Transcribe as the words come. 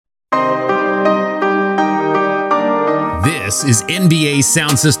This is NBA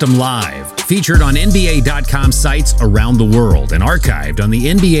Sound System Live, featured on NBA.com sites around the world and archived on the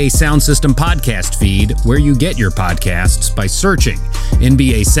NBA Sound System podcast feed, where you get your podcasts by searching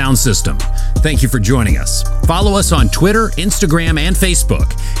NBA Sound System. Thank you for joining us. Follow us on Twitter, Instagram, and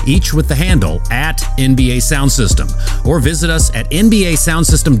Facebook, each with the handle @NBA Sound System, or visit us at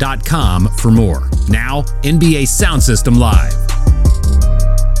NBASoundSystem.com for more. Now, NBA Sound System Live.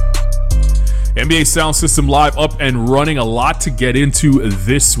 NBA Sound System Live up and running. A lot to get into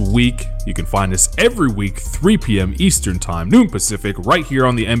this week. You can find us every week, 3 p.m. Eastern Time, noon Pacific, right here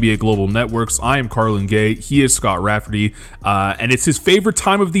on the NBA Global Networks. I am Carlin Gay. He is Scott Rafferty, and it's his favorite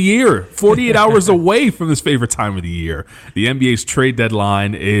time of the year. 48 hours away from his favorite time of the year. The NBA's trade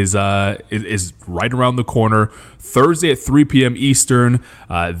deadline is right around the corner. Thursday at 3 p.m. Eastern.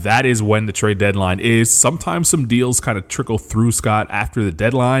 That is when the trade deadline is. Sometimes some deals kind of trickle through, Scott, after the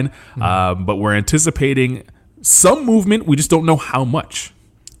deadline, but we're anticipating some movement. We just don't know how much.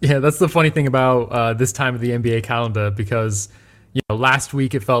 Yeah, that's the funny thing about this time of the NBA calendar, because last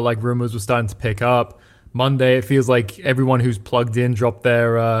week it felt like rumors were starting to pick up. Monday it feels like everyone who's plugged in dropped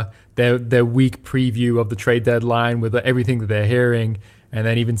their week preview of the trade deadline with everything that they're hearing. And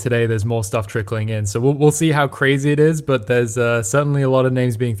then even today, there's more stuff trickling in. So we'll see how crazy it is, but there's certainly a lot of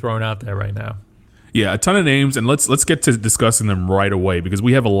names being thrown out there right now. Yeah, a ton of names, and let's get to discussing them right away, because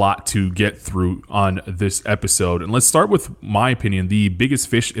we have a lot to get through on this episode. And let's start with, my opinion, the biggest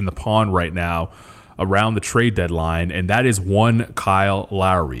fish in the pond right now around the trade deadline, and that is one Kyle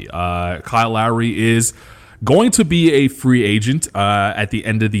Lowry. Kyle Lowry is going to be a free agent at the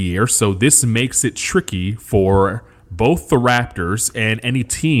end of the year, so this makes it tricky for both the Raptors and any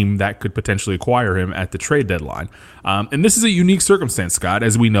team that could potentially acquire him at the trade deadline. And this is a unique circumstance, Scott.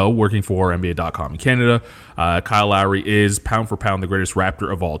 As we know, working for NBA.com in Canada, Kyle Lowry is pound for pound the greatest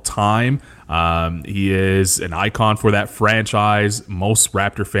Raptor of all time. He is an icon for that franchise. Most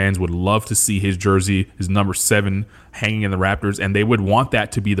Raptor fans would love to see his jersey, his number 7, hanging in the Raptors, and they would want that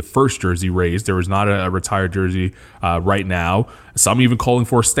to be the first jersey raised. There is not a retired jersey right now. Some even calling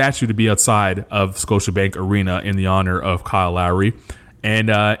for a statue to be outside of Scotiabank Arena in the honor of Kyle Lowry. And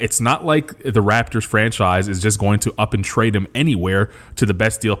it's not like the Raptors franchise is just going to up and trade him anywhere to the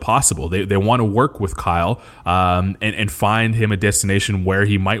best deal possible. They want to work with Kyle and find him a destination where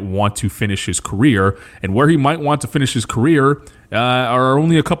he might want to finish his career. And where he might want to finish his career are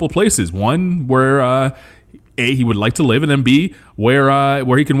only a couple places. One, where A, he would like to live, and then B,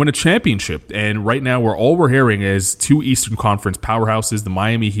 where he can win a championship. And right now, all we're hearing is 2 Eastern Conference powerhouses, the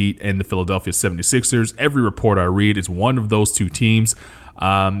Miami Heat and the Philadelphia 76ers. Every report I read is one of those 2 teams.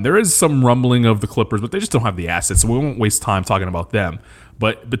 There is some rumbling of the Clippers, but they just don't have the assets, so we won't waste time talking about them.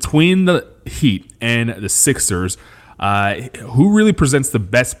 But between the Heat and the Sixers, who really presents the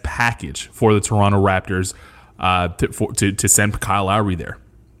best package for the Toronto Raptors to send Kyle Lowry there?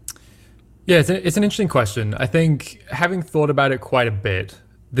 Yeah, it's an interesting question. I think, having thought about it quite a bit,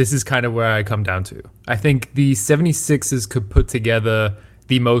 this is kind of where I come down to. I think the 76ers could put together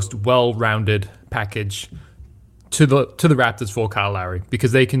the most well-rounded package to the Raptors for Kyle Lowry,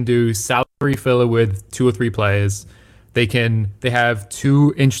 because they can do salary filler with 2 or 3 players. They have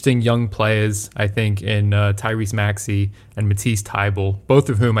 2 interesting young players, I think, in Tyrese Maxey and Matisse Thybulle, both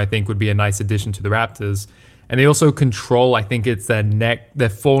of whom I think would be a nice addition to the Raptors. And they also control, I think it's their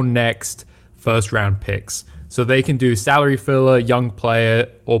 4 next first-round picks. So they can do salary filler, young player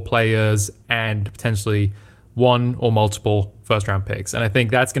or players, and potentially 1 or multiple first-round picks. And I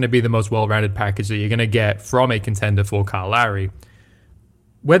think that's going to be the most well-rounded package that you're going to get from a contender for Kyle Lowry.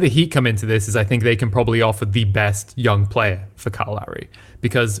 Where the Heat come into this is I think they can probably offer the best young player for Kyle Lowry,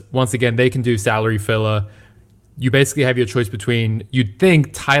 because, once again, they can do salary filler. You basically have your choice between, you'd think,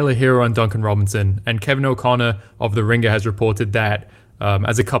 Tyler Hero and Duncan Robinson. And Kevin O'Connor of The Ringer has reported that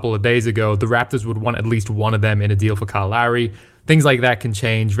as a couple of days ago, the Raptors would want at least one of them in a deal for Kyle Lowry. Things like that can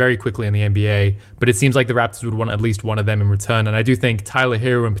change very quickly in the NBA, but it seems like the Raptors would want at least one of them in return. And I do think Tyler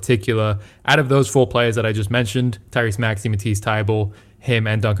Hero in particular, out of those 4 players that I just mentioned, Tyrese Maxey, Matisse Thybulle, him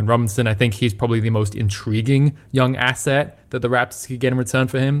and Duncan Robinson, I think he's probably the most intriguing young asset that the Raptors could get in return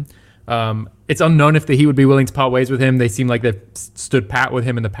for him. It's unknown if the Heat would be willing to part ways with him. They seem like they've stood pat with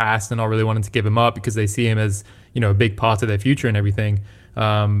him in the past and not really wanting to give him up, because they see him as, a big part of their future and everything.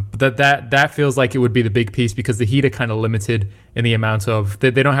 But that feels like it would be the big piece, because the Heat are kind of limited in the amount of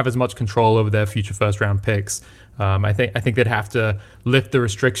they don't have as much control over their future first round picks. I think they'd have to lift the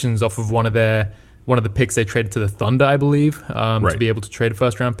restrictions off of one of the picks they traded to the Thunder, I believe, to be able to trade a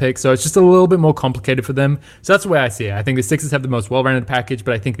first-round pick. So it's just a little bit more complicated for them. So that's the way I see it. I think the Sixers have the most well-rounded package,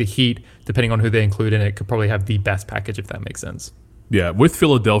 but I think the Heat, depending on who they include in it, could probably have the best package, if that makes sense. Yeah, with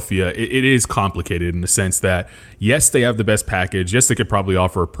Philadelphia, it is complicated in the sense that, yes, they have the best package. Yes, they could probably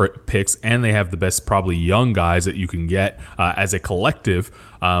offer picks, and they have the best probably young guys that you can get as a collective.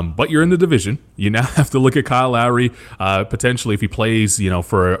 But you're in the division. You now have to look at Kyle Lowry, potentially if he plays,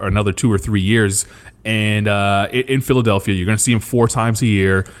 for another 2 or 3 years. And in Philadelphia, you're going to see him 4 times a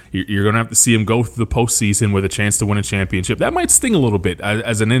year. You're going to have to see him go through the postseason with a chance to win a championship. That might sting a little bit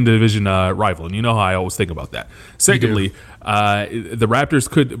as an in-division rival, and you know how I always think about that. Secondly, the Raptors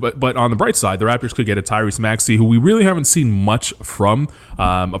could, but on the bright side, the Raptors could get a Tyrese Maxey, who we really haven't seen much from,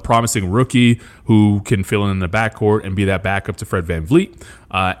 a promising rookie who can fill in the backcourt and be that backup to Fred VanVleet.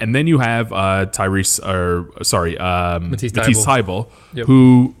 And then you have Matisse Thybulle,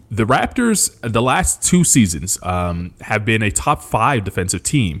 who the Raptors, the last 2 seasons, have been a top 5 defensive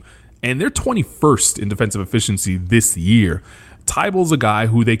team, and they're 21st in defensive efficiency this year. Thybulle's a guy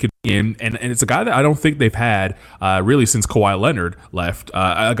who they could be in, and it's a guy that I don't think they've had really since Kawhi Leonard left.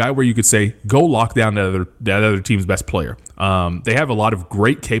 A guy where you could say, go lock down that other team's best player. They have a lot of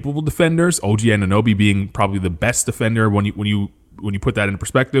great, capable defenders. OG Anunoby being probably the best defender when you put that in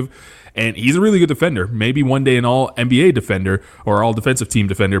perspective. And he's a really good defender. Maybe one day an all-NBA defender or all-defensive team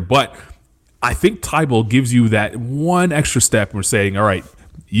defender. But I think Thybulle gives you that one extra step. We're saying, all right,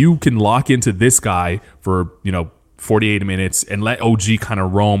 you can lock into this guy for, 48 minutes and let OG kind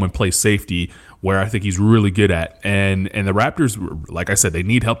of roam and play safety, where I think he's really good at. And the Raptors, like I said, they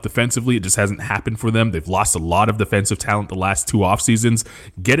need help defensively. It just hasn't happened for them. They've lost a lot of defensive talent the last 2 off seasons.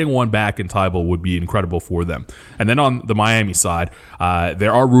 Getting one back in Thybulle would be incredible for them. And then on the Miami side,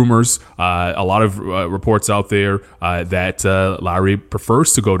 there are rumors, a lot of reports out there that Lowry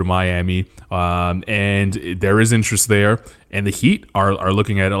prefers to go to Miami, and there is interest there. And the Heat are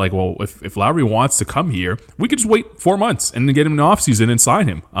looking at it like, well, if Lowry wants to come here, we could just wait 4 months and then get him in the offseason and sign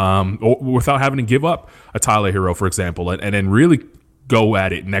him without having to give up a Tyler Hero, for example, and then really go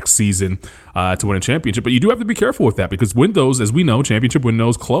at it next season to win a championship. But you do have to be careful with that because windows, as we know, championship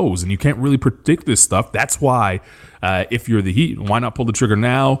windows close, and you can't really predict this stuff. That's why if you're the Heat, why not pull the trigger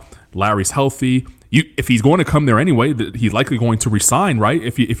now? Lowry's healthy. If he's going to come there anyway, he's likely going to resign, right?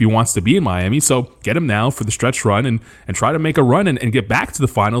 If he wants to be in Miami. So get him now for the stretch run and try to make a run and get back to the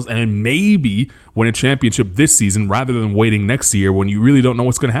finals and then maybe win a championship this season rather than waiting next year when you really don't know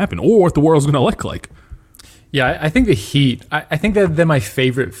what's going to happen or what the world's going to look like. Yeah, I think the Heat, I think that they're my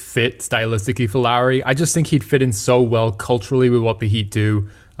favorite fit stylistically for Lowry. I just think he'd fit in so well culturally with what the Heat do.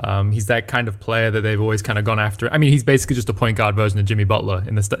 He's that kind of player that they've always kind of gone after. I mean, he's basically just a point guard version of Jimmy Butler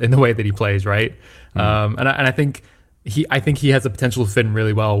in the way that he plays, right? Mm-hmm. And I think he has the potential to fit in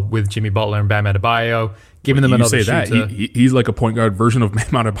really well with Jimmy Butler and Bam Adebayo, giving them another shooter. That. He's like a point guard version of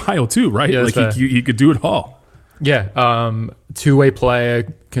Bam Adebayo too, right? Yeah, like he could do it all. Yeah, two-way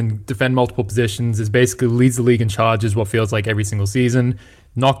player, can defend multiple positions, is basically leads the league in charges what feels like every single season.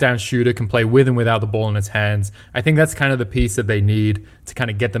 Knockdown shooter, can play with and without the ball in his hands. I think that's kind of the piece that they need to kind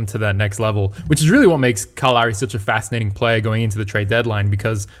of get them to that next level, which is really what makes Kyle Lowry such a fascinating player going into the trade deadline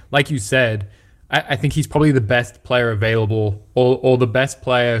because, like you said, I think he's probably the best player available or the best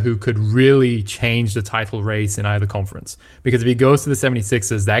player who could really change the title race in either conference. Because if he goes to the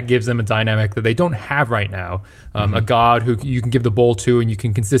 76ers, that gives them a dynamic that they don't have right now. A guard who you can give the ball to and you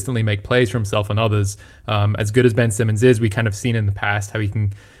can consistently make plays for himself and others. As good as Ben Simmons is, we kind of seen in the past how he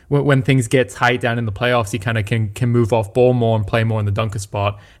can, when things get tight down in the playoffs, he kind of can move off ball more and play more in the dunker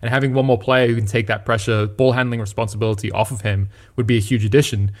spot. And having one more player who can take that pressure, ball handling responsibility off of him would be a huge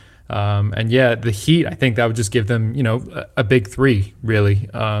addition. And yeah, the Heat, I think that would just give them, a big three, really,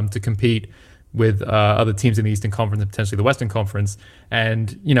 to compete with other teams in the Eastern Conference and potentially the Western Conference.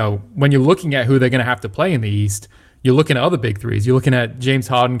 And, when you're looking at who they're going to have to play in the East, you're looking at other big threes. You're looking at James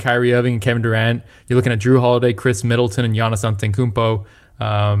Harden, Kyrie Irving, and Kevin Durant. You're looking at Drew Holiday, Chris Middleton, and Giannis Antetokounmpo.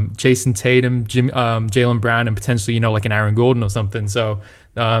 Jason Tatum, Jaylen Brown, and potentially, like an Aaron Gordon or something. So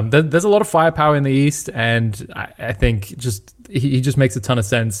there's a lot of firepower in the East, and I think he just makes a ton of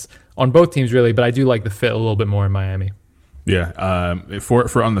sense on both teams, really. But I do like the fit a little bit more in Miami. Yeah,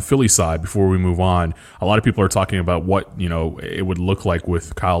 for on the Philly side, before we move on, a lot of people are talking about what it would look like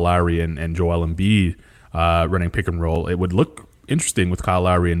with Kyle Lowry and Joel Embiid running pick and roll. It would look interesting with Kyle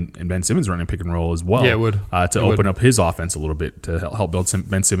Lowry and Ben Simmons running pick and roll as well. Yeah, it would. To open up his offense a little bit to help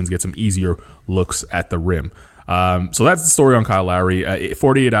Ben Simmons get some easier looks at the rim. So that's the story on Kyle Lowry.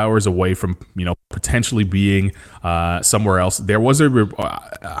 48 hours away from potentially being somewhere else. There was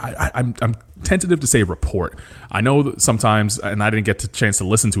I'm tentative to say report. I know that sometimes, and I didn't get the chance to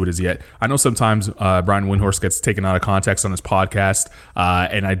listen to it as yet, I know sometimes Brian Windhorst gets taken out of context on his podcast,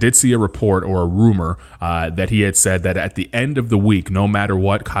 and I did see a report or a rumor that he had said that at the end of the week, no matter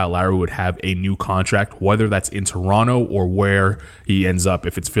what, Kyle Lowry would have a new contract, whether that's in Toronto or where he ends up,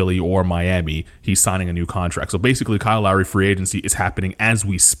 if it's Philly or Miami, he's signing a new contract. So basically, Kyle Lowry free agency is happening as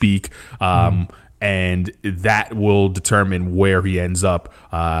we speak. And that will determine where he ends up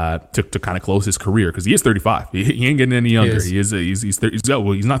to kind of close his career, because he is 35. He ain't getting any younger.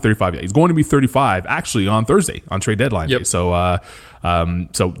 He's not 35 yet. He's going to be 35 actually on Thursday on trade deadline day. So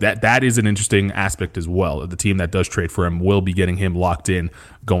so that is an interesting aspect as well. The team that does trade for him will be getting him locked in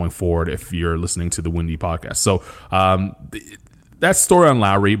going forward. If you're listening to the Windy podcast, so. That's story on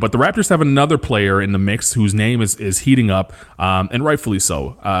Lowry, but the Raptors have another player in the mix whose name is heating up, and rightfully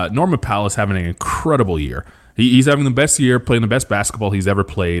so. Norman Powell is having an incredible year. He's having the best year, playing the best basketball he's ever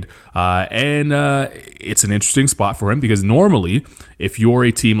played, and it's an interesting spot for him, because normally, if you're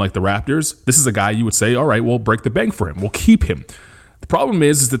a team like the Raptors, this is a guy you would say, all right, we'll break the bank for him. We'll keep him. The problem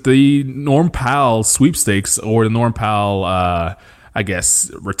is that the Norm Powell sweepstakes, or the Norm Powell,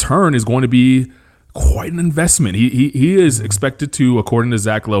 return is going to be quite an investment. He is expected to, according to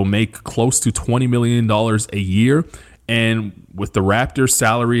Zach Lowe, make close to $20 million a year. And with the Raptors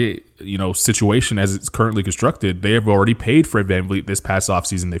salary, situation as it's currently constructed, they have already paid Fred VanVleet this past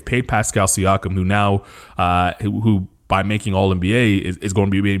offseason. They've paid Pascal Siakam, who now, who by making All-NBA is going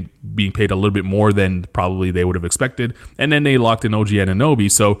to be being paid a little bit more than probably they would have expected. And then they locked in OG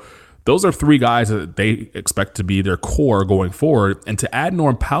Anunoby. So those are three guys that they expect to be their core going forward. And to add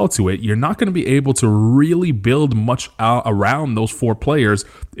Norm Powell to it, you're not going to be able to really build much around those four players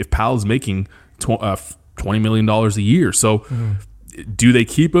if Powell's making $20 million a year. So do they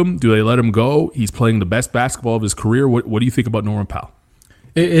keep him? Do they let him go? He's playing the best basketball of his career. What do you think about Norman Powell?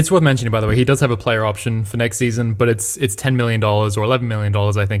 It's worth mentioning, by the way, he does have a player option for next season, but it's $10 million or $11 million,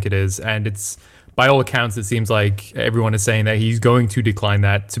 I think it is. And it's, by all accounts, it seems like everyone is saying that he's going to decline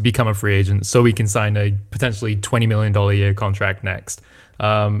that to become a free agent so he can sign a potentially $20 million a year contract next.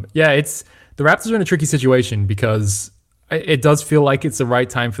 The Raptors are in a tricky situation because it does feel like it's the right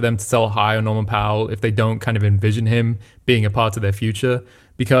time for them to sell high on Norman Powell if they don't kind of envision him being a part of their future.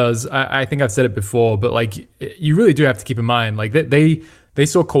 Because I think I've said it before, but like, you really do have to keep in mind, like they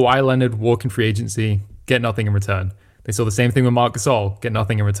saw Kawhi Leonard walk in free agency, get nothing in return. They saw the same thing with Marc Gasol, get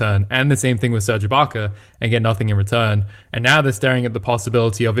nothing in return, and the same thing with Serge Ibaka, and get nothing in return. And now they're staring at the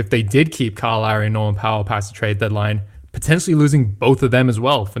possibility of, if they did keep Kyle Lowry and Norman Powell past the trade deadline, potentially losing both of them as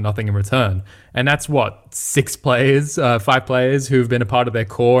well for nothing in return. And that's what, 5 players who've been a part of their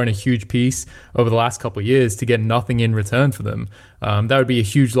core and a huge piece over the last couple of years to get nothing in return for them. That would be a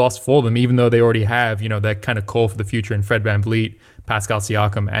huge loss for them, even though they already have, their kind of core for the future in Fred VanVleet, Pascal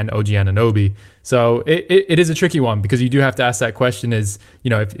Siakam, and OG Anunoby. So it is a tricky one, because you do have to ask that question is,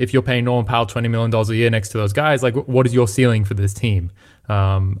 if you're paying Norman Powell $20 million a year next to those guys, like, what is your ceiling for this team?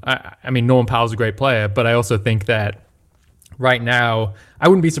 I mean, Norman Powell's a great player, but I also think that right now, I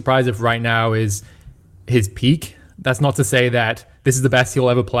wouldn't be surprised if right now is his peak. That's not to say that this is the best he'll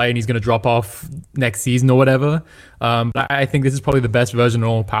ever play and he's going to drop off next season or whatever. But I think this is probably the best version of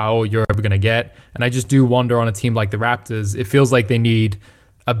Norman Powell you're ever going to get. And I just do wonder, on a team like the Raptors, it feels like they need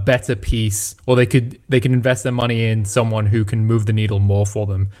a better piece, or they can invest their money in someone who can move the needle more for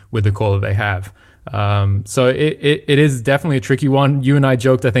them with the core that they have. So it is definitely a tricky one. You and I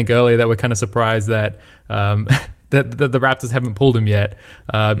joked, I think, earlier that we're kind of surprised that that the Raptors haven't pulled him yet,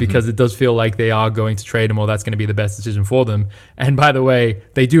 because it does feel like they are going to trade him, or that's going to be the best decision for them. And by the way,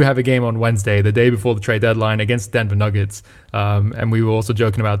 they do have a game on Wednesday, the day before the trade deadline, against Denver Nuggets. And we were also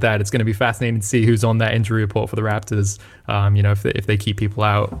joking about that. It's going to be fascinating to see who's on that injury report for the Raptors, if they keep people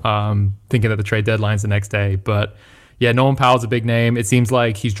out, thinking that the trade deadline's the next day. But yeah, Norman Powell's a big name. It seems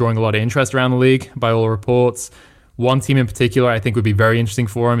like he's drawing a lot of interest around the league by all reports. One team in particular I think would be very interesting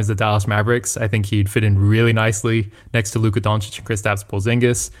for him is the Dallas Mavericks. I think he'd fit in really nicely next to Luka Doncic and Kristaps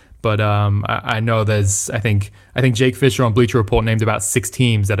Porzingis. But I know I think Jake Fisher on Bleacher Report named about 6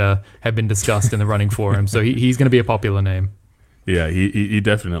 teams that have been discussed in the running for him. So he's going to be a popular name. Yeah, he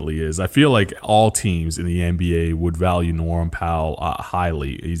definitely is. I feel like all teams in the NBA would value Norman Powell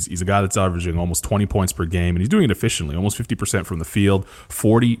highly. He's a guy that's averaging almost 20 points per game, and he's doing it efficiently, almost 50% from the field,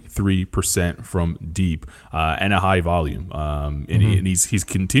 43% from deep, and a high volume. And he's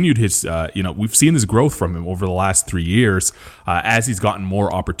continued his, we've seen this growth from him over the last 3 years as he's gotten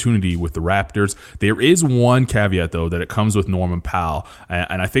more opportunity with the Raptors. There is one caveat, though, that it comes with Norman Powell,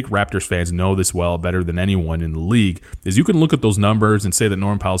 and I think Raptors fans know this better than anyone in the league, is you can look at those those numbers and say that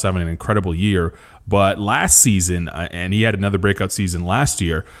Norman Powell's having an incredible year. But last season, and he had another breakout season last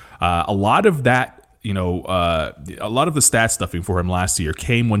year, a lot of that, a lot of the stat stuffing for him last year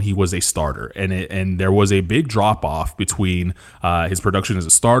came when he was a starter, and there was a big drop off between his production as a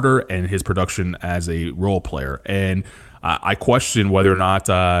starter and his production as a role player. And I question whether or not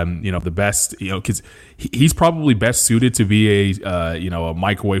the best, because he's probably best suited to be a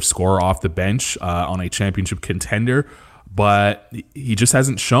microwave scorer off the bench on a championship contender. But he just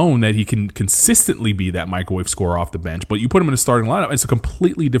hasn't shown that he can consistently be that microwave scorer off the bench. But you put him in a starting lineup, it's a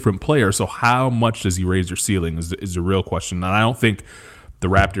completely different player. So how much does he raise your ceiling is the real question. And I don't think the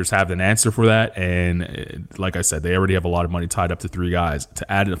Raptors have an answer for that. And like I said, they already have a lot of money tied up to three guys.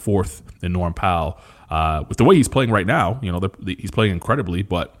 To add a fourth in Norm Powell, with the way he's playing right now, he's playing incredibly.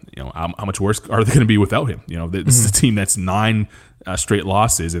 But how much worse are they going to be without him? This is a team that's 9 straight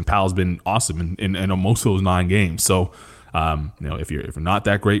losses, and Powell's been awesome in most of those 9 games. So. If you're not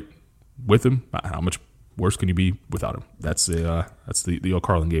that great with him, how much worse can you be without him? That's the old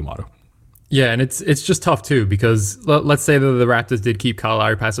Carlin game motto. Yeah, and it's just tough too, because let's say that the Raptors did keep Kyle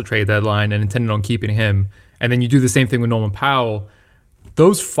Lowry past the trade deadline and intended on keeping him, and then you do the same thing with Norman Powell.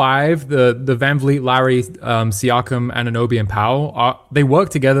 Those 5, the Van Vliet, Lowry, Siakam, Anunoby, and Powell, they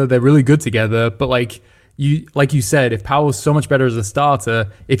work together. They're really good together, but like you said, if Powell is so much better as a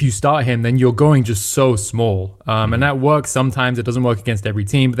starter, if you start him, then you're going just so small. And that works sometimes. It doesn't work against every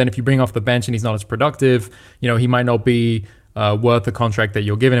team. But then if you bring off the bench and he's not as productive, he might not be worth the contract that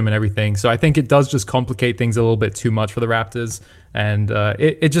you're giving him and everything. So I think it does just complicate things a little bit too much for the Raptors. And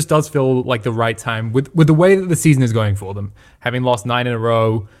it just does feel like the right time with the way that the season is going for them. Having lost 9 in a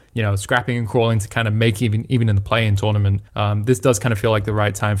row, scrapping and crawling to kind of make even in the play-in tournament. This does kind of feel like the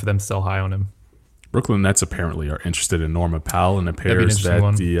right time for them to sell high on him. Brooklyn Nets apparently are interested in Norman Powell, and it appears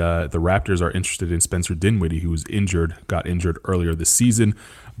that the Raptors are interested in Spencer Dinwiddie, who was got injured earlier this season.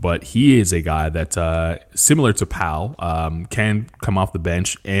 But he is a guy that, similar to Powell, can come off the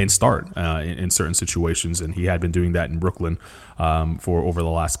bench and start in certain situations, and he had been doing that in Brooklyn for over the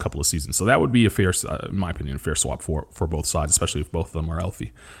last couple of seasons. So that would be a fair, in my opinion, a fair swap for both sides, especially if both of them are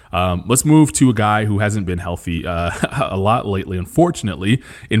healthy. Let's move to a guy who hasn't been healthy a lot lately, unfortunately,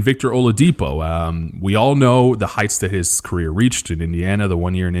 in Victor Oladipo. We all know the heights that his career reached in Indiana. The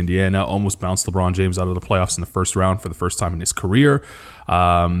 1 year in Indiana almost bounced LeBron James out of the playoffs in the first round for the first time in his career.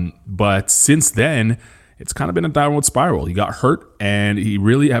 But since then, it's kind of been a downward spiral. He got hurt, and we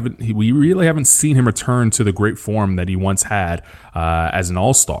really haven't seen him return to the great form that he once had as an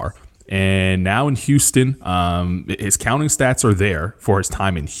all-star. And now in Houston, his counting stats are there for his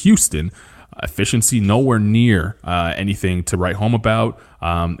time in Houston. Efficiency nowhere near anything to write home about.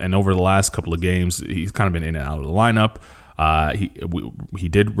 And over the last couple of games, he's kind of been in and out of the lineup. He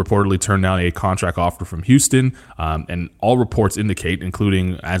did reportedly turn down a contract offer from Houston, and all reports indicate,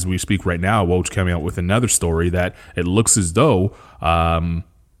 including as we speak right now, Woj coming out with another story, that it looks as though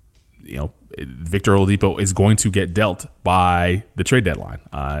Victor Oladipo is going to get dealt by the trade deadline.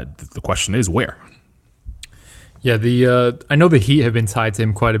 The question is where. Yeah, I know the Heat have been tied to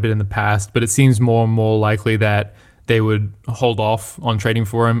him quite a bit in the past, but it seems more and more likely that they would hold off on trading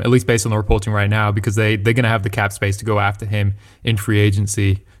for him, at least based on the reporting right now, because they're going to have the cap space to go after him in free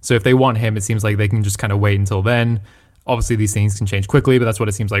agency. So if they want him, it seems like they can just kind of wait until then. Obviously, these things can change quickly, but that's what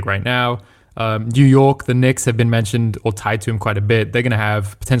it seems like right now. New York, the Knicks have been mentioned or tied to him quite a bit. They're going to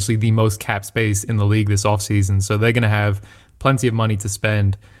have potentially the most cap space in the league this offseason, so they're going to have plenty of money to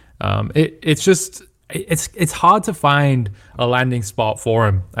spend. It's hard to find a landing spot for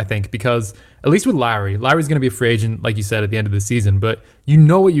him, I think, because at least with Lowry's going to be a free agent, like you said, at the end of the season, but you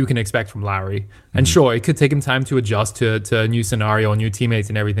know what you can expect from Lowry. And sure, it could take him time to adjust to a new scenario, new teammates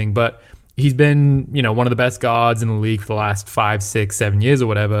and everything, but he's been, one of the best guards in the league for the last 5, 6, 7 years or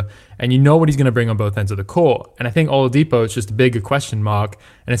whatever, and you know what he's going to bring on both ends of the court. And I think Oladipo is just a bigger question mark,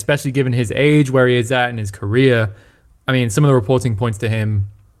 and especially given his age, where he is at in his career. I mean, some of the reporting points to him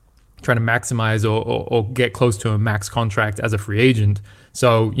trying to maximize or get close to a max contract as a free agent.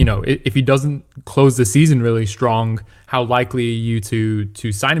 So, if he doesn't close the season really strong, how likely are you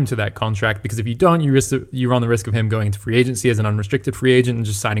to sign him to that contract? Because if you don't, you run the risk of him going into free agency as an unrestricted free agent and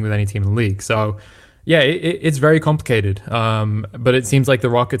just signing with any team in the league. So, yeah, it's very complicated. But it seems like the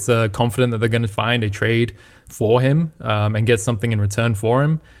Rockets are confident that they're going to find a trade for him and get something in return for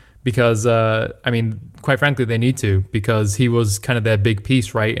him. Because, quite frankly, they need to, because he was kind of their big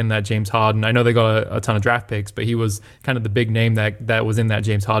piece, right, in that James Harden. I know they got a ton of draft picks, but he was kind of the big name that was in that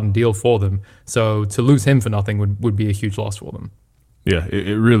James Harden deal for them. So to lose him for nothing would be a huge loss for them. Yeah,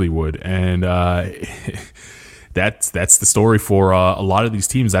 it really would. And that's the story for a lot of these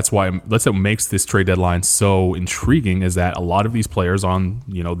teams. That's what makes this trade deadline so intriguing, is that a lot of these players on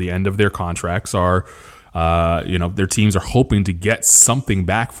the end of their contracts are their teams are hoping to get something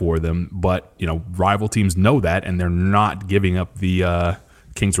back for them, but rival teams know that, and they're not giving up the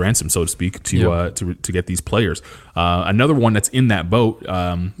king's ransom, so to speak, to get these players. Another one that's in that boat,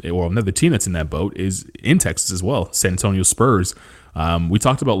 or another team that's in that boat, is in Texas as well, San Antonio Spurs. We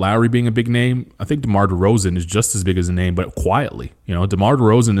talked about Lowry being a big name. I think DeMar DeRozan is just as big as a name, but quietly. DeMar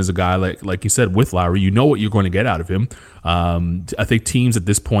DeRozan is a guy, like you said, with Lowry, you know what you're going to get out of him. I think teams at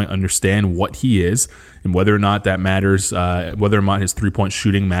this point understand what he is and whether or not that matters, whether or not his three-point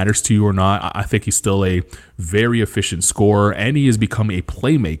shooting matters to you or not. I think he's still a very efficient scorer, and he has become a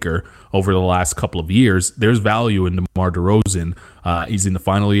playmaker over the last couple of years. There's value in DeMar DeRozan. He's in the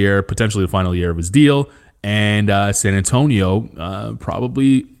final year, potentially the final year of his deal. And San Antonio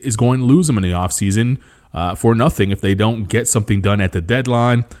probably is going to lose him in the offseason for nothing if they don't get something done at the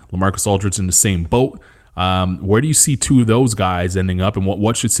deadline. LaMarcus Aldridge in the same boat. Where do you see two of those guys ending up, and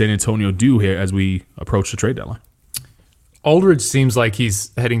what should San Antonio do here as we approach the trade deadline? Aldridge seems like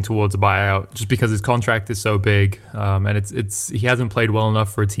he's heading towards a buyout just because his contract is so big, and he hasn't played well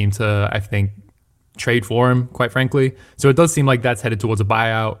enough for a team to, I think, trade for him, quite frankly. So it does seem like that's headed towards a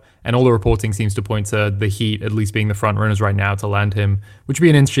buyout, and all the reporting seems to point to the Heat at least being the front runners right now to land him, which would be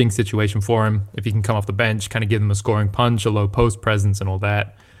an interesting situation for him if he can come off the bench, kind of give them a scoring punch, a low post presence, and all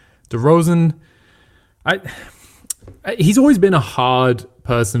that. DeRozan, he's always been a hard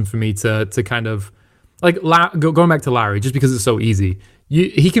person for me to kind of going back to Lowry, just because it's so easy.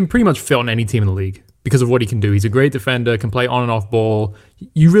 He can pretty much fit on any team in the league because of what he can do. He's a great defender, can play on and off ball.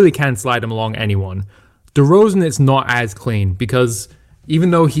 You really can slide him along anyone. DeRozan, it's not as clean because even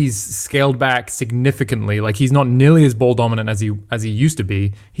though he's scaled back significantly, like he's not nearly as ball dominant as he used to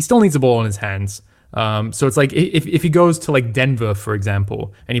be, he still needs the ball in his hands. So it's like if he goes to like Denver, for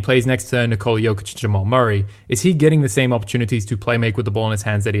example, and he plays next to Nikola Jokic and Jamal Murray, is he getting the same opportunities to play make with the ball in his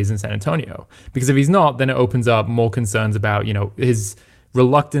hands that he is in San Antonio? Because if he's not, then it opens up more concerns about his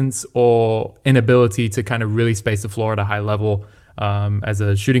reluctance or inability to kind of really space the floor at a high level as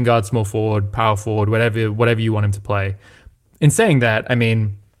a shooting guard, small forward, power forward, whatever you want him to play. In saying that, I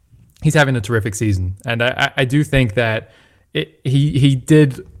mean, he's having a terrific season, and I do think that he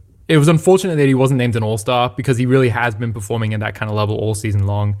did. It was unfortunate that he wasn't named an All-Star because he really has been performing at that kind of level all season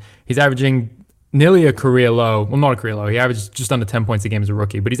long. He's averaging nearly a career low. Well, not a career low. He averaged just under 10 points a game as a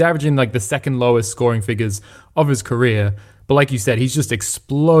rookie, but he's averaging like the second lowest scoring figures of his career. But like you said, he's just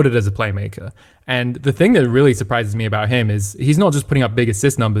exploded as a playmaker. And the thing that really surprises me about him is he's not just putting up big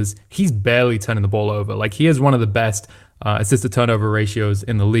assist numbers. He's barely turning the ball over. Like he has one of the best assist to turnover ratios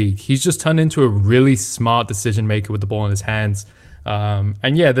in the league. He's just turned into a really smart decision maker with the ball in his hands.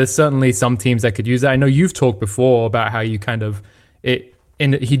 And yeah, there's certainly some teams that could use that. I know you've talked before about how you kind of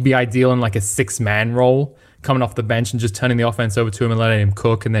he'd be ideal in like a 6-man role, coming off the bench and just turning the offense over to him and letting him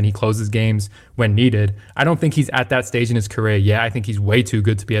cook, and then he closes games when needed. I don't think he's at that stage in his career yet. I think he's way too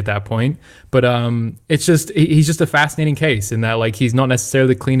good to be at that point. But it's just he's just a fascinating case in that like he's not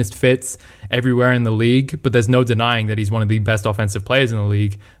necessarily the cleanest fits everywhere in the league, but there's no denying that he's one of the best offensive players in the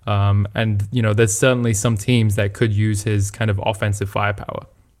league. And there's certainly some teams that could use his kind of offensive firepower.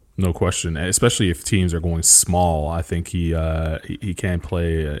 No question, especially if teams are going small. I think he can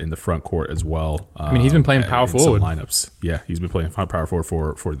play in the front court as well. I mean, he's been playing power forward lineups. Yeah, he's been playing power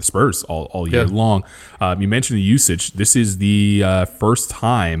forward for the Spurs all year long. You mentioned the usage. This is the first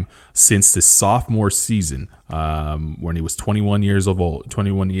time since the sophomore season when he was 21 years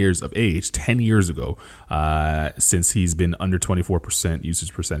of age, 10 years ago, since he's been under 24%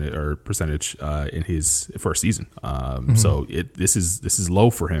 usage percentage in his first season. So this is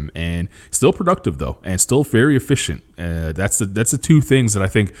low for him, and still productive though, and still very efficient. That's the two things that I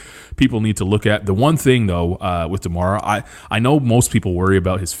think people need to look at. The one thing though with DeMar, I know most people worry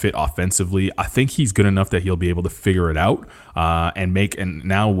about his fit offensively. I think he's good enough that he'll be able to figure it out and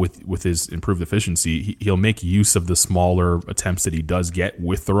now with his improved efficiency, he'll make use of the smaller attempts that he does get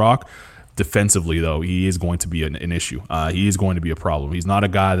with the rock. Defensively, though, he is going to be an issue. He is going to be a problem. He's not a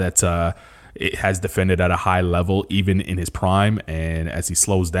guy that has defended at a high level, even in his prime. And as he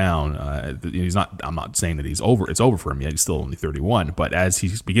slows down, he's not. I'm not saying that he's over. It's over for him yet. He's still only 31. But as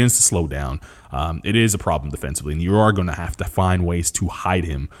he begins to slow down, it is a problem defensively, and you are going to have to find ways to hide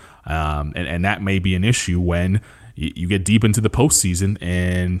him. And that may be an issue when you get deep into the postseason,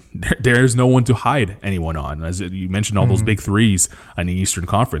 and there's no one to hide anyone on. As you mentioned, all those big threes in the Eastern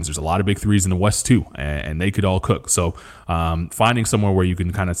Conference. There's a lot of big threes in the West too, and they could all cook. So finding somewhere where you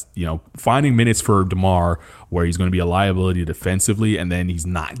can kind of, finding minutes for DeMar where he's going to be a liability defensively, and then he's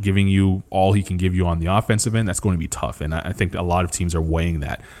not giving you all he can give you on the offensive end, that's going to be tough. And I think a lot of teams are weighing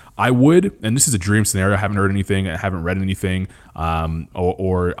that. I would, and this is a dream scenario, I haven't heard anything, I haven't read anything,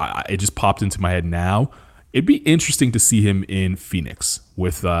 it just popped into my head now. It'd be interesting to see him in Phoenix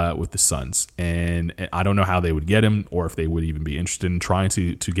with the Suns, and I don't know how they would get him, or if they would even be interested in trying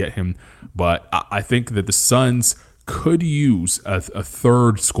to get him. But I think that the Suns could use a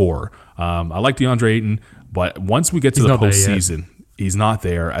third scorer. I like DeAndre Ayton, but once we get to the postseason, he's not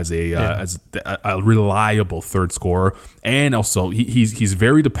there as a reliable third scorer, and also he's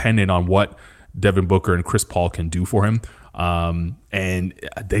very dependent on what Devin Booker and Chris Paul can do for him. And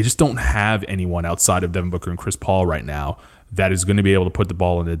they just don't have anyone outside of Devin Booker and Chris Paul right now that is going to be able to put the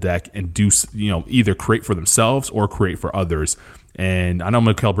ball on the deck and do, either create for themselves or create for others. And I know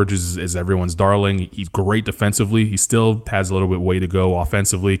Mikal Bridges is everyone's darling. He's great defensively. He still has a little bit way to go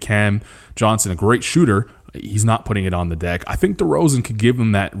offensively. Cam Johnson, a great shooter. He's not putting it on the deck. I think DeRozan could give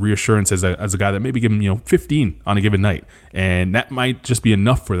him that reassurance as a guy that maybe give him 15 on a given night, and that might just be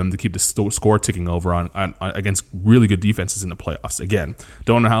enough for them to keep the score ticking over on against really good defenses in the playoffs. Again,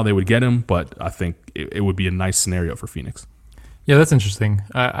 don't know how they would get him, but I think it would be a nice scenario for Phoenix. Yeah, that's interesting.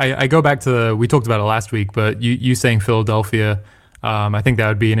 I go back to we talked about it last week, but you saying Philadelphia, I think that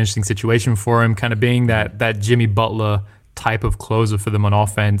would be an interesting situation for him, kind of being that Jimmy Butler type of closer for them on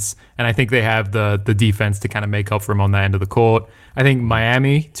offense, and I think they have the defense to kind of make up for him on that end of the court. I think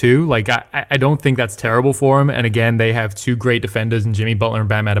Miami too, like I don't think that's terrible for him, and again, they have two great defenders in Jimmy Butler and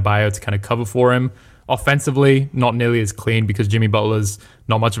Bam Adebayo to kind of cover for him. Offensively, not nearly as clean because Jimmy Butler's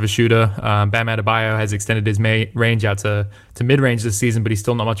not much of a shooter. Bam Adebayo has extended his range out to mid-range this season, but he's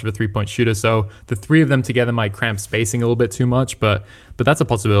still not much of a three-point shooter. So the three of them together might cramp spacing a little bit too much, but that's a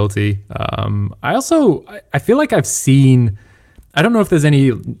possibility. I feel like I've seen, I don't know if there's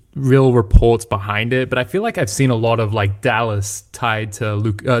any real reports behind it, but I feel like I've seen a lot of like Dallas tied to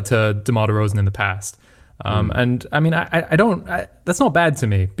DeMar DeRozan in the past. And I mean, I don't, that's not bad to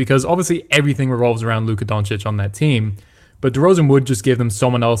me because obviously everything revolves around Luka Doncic on that team, but DeRozan would just give them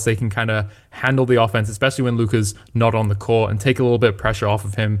someone else they can kind of handle the offense, especially when Luka's not on the court, and take a little bit of pressure off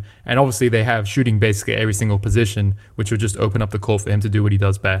of him. And obviously they have shooting basically every single position, which would just open up the court for him to do what he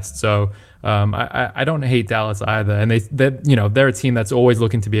does best. So I don't hate Dallas either. And they're a team that's always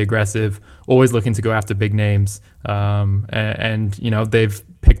looking to be aggressive, always looking to go after big names. And they've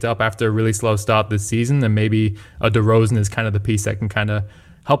picked up after a really slow start this season, and maybe a DeRozan is kind of the piece that can kind of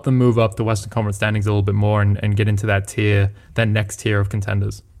help them move up the Western Conference standings a little bit more and get into that next tier of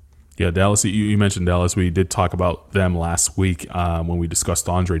contenders. Yeah, Dallas, you mentioned Dallas. We did talk about them last week when we discussed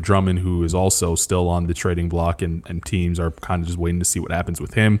Andre Drummond, who is also still on the trading block, and teams are kind of just waiting to see what happens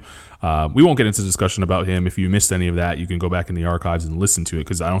with him. We won't get into discussion about him. If you missed any of that, you can go back in the archives and listen to it,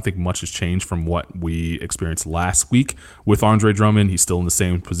 because I don't think much has changed from what we experienced last week with Andre Drummond. He's still in the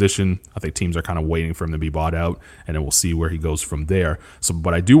same position. I think teams are kind of waiting for him to be bought out, and then we'll see where he goes from there.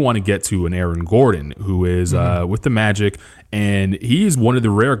 But I do want to get to an Aaron Gordon, who is with the Magic, and he is one of the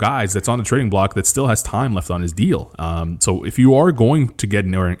rare guys that's on the trading block that still has time left on his deal. So if you are going to get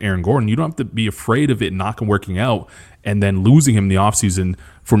an Aaron Gordon, you don't have to be afraid of it not working out and then losing him in the offseason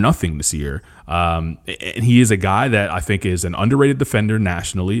for nothing this year. And he is a guy that I think is an underrated defender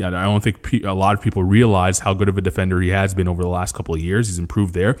nationally. I don't think a lot of people realize how good of a defender he has been over the last couple of years. He's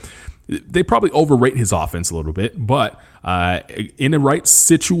improved there. They probably overrate his offense a little bit, but in the right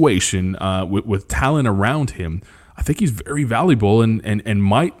situation with talent around him, I think he's very valuable and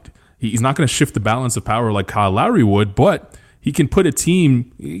he's not going to shift the balance of power like Kyle Lowry would, but he can get the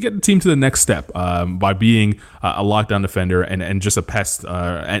team to the next step by being a lockdown defender and just a pest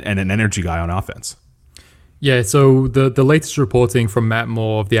and an energy guy on offense. Yeah, so the latest reporting from Matt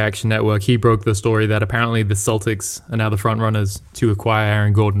Moore of the Action Network, he broke the story that apparently the Celtics are now the front runners to acquire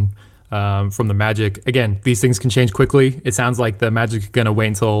Aaron Gordon from the Magic. Again, these things can change quickly. It sounds like the Magic are going to wait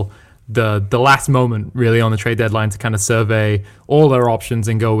until the last moment really on the trade deadline to kind of survey all their options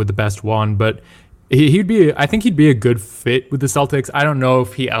and go with the best one. But I think he'd be a good fit with the Celtics. I don't know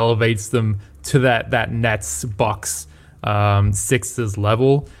if he elevates them to that Nets, Bucks, Sixers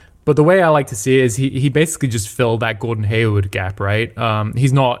level. But the way I like to see it is he basically just filled that Gordon Hayward gap, right?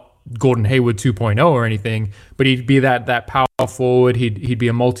 He's not Gordon Hayward 2.0 or anything, but he'd be that power forward. He'd be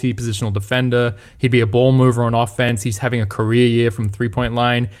a multi-positional defender. He'd be a ball mover on offense. He's having a career year from 3-point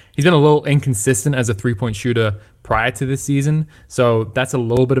line. He's been a little inconsistent as a 3-point shooter prior to this season, so that's a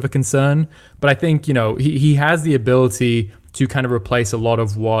little bit of a concern. But I think, he has the ability to kind of replace a lot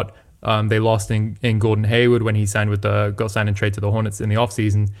of what they lost in Gordon Hayward when he got signed and traded to the Hornets in the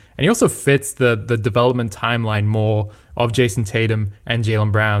offseason. And he also fits the development timeline more of Jason Tatum and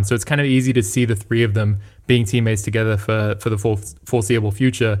Jaylen Brown. So it's kind of easy to see the three of them being teammates together for the foreseeable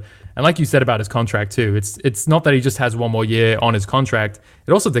future. And like you said about his contract too, it's not that he just has one more year on his contract.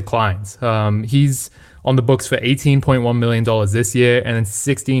 It also declines. He's on the books for $18.1 million this year and then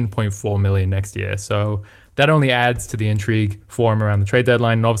 $16.4 million next year. So that only adds to the intrigue for him around the trade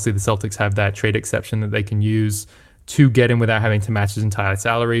deadline. And obviously the Celtics have that trade exception that they can use to get him without having to match his entire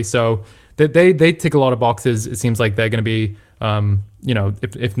salary. So they tick a lot of boxes. It seems like they're going to be,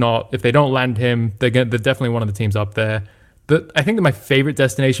 if they don't land him, they're definitely one of the teams up there. I think that my favorite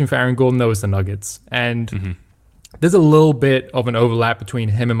destination for Aaron Gordon, though, is the Nuggets. And there's a little bit of an overlap between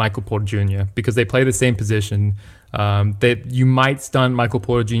him and Michael Porter Jr. because they play the same position. You might stunt Michael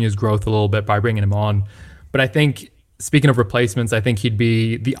Porter Jr.'s growth a little bit by bringing him on. But I think, speaking of replacements, I think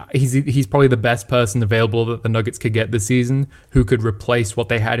he's probably the best person available that the Nuggets could get this season who could replace what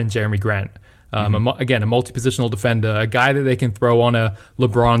they had in Jeremy Grant. Again, a multi-positional defender, a guy that they can throw on a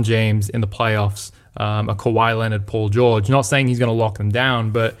LeBron James in the playoffs, a Kawhi Leonard, Paul George. Not saying he's going to lock them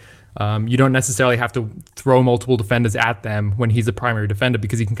down, but you don't necessarily have to throw multiple defenders at them when he's a primary defender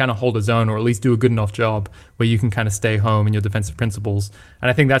because he can kind of hold his own or at least do a good enough job where you can kind of stay home in your defensive principles.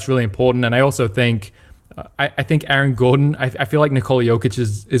 And I think that's really important. And I also think I think Aaron Gordon, I feel like Nikola Jokic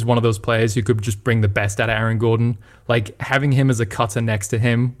is one of those players who could just bring the best out of Aaron Gordon. Like having him as a cutter next to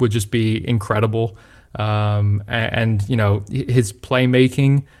him would just be incredible. And his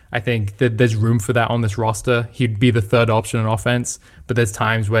playmaking, I think that there's room for that on this roster. He'd be the third option on offense, but there's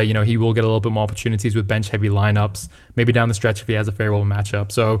times where, he will get a little bit more opportunities with bench heavy lineups, maybe down the stretch if he has a favorable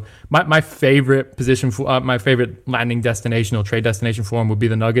matchup. So my favorite position for my favorite landing destination or trade destination for him would be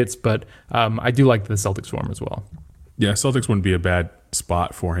the Nuggets, but I do like the Celtics for him as well. Yeah, Celtics wouldn't be a bad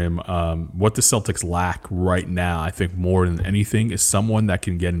spot for him. What the Celtics lack right now, I think more than anything, is someone that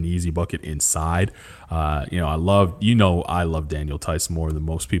can get an easy bucket inside. I love Daniel Tice more than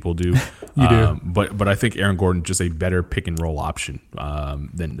most people do. You do. But I think Aaron Gordon just a better pick and roll option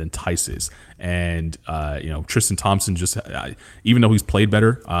than Tice is. And Tristan Thompson even though he's played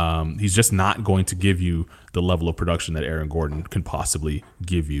better, he's just not going to give you the level of production that Aaron Gordon can possibly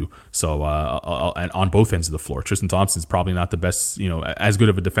give you. So and on both ends of the floor, Tristan Thompson's probably not the best, as good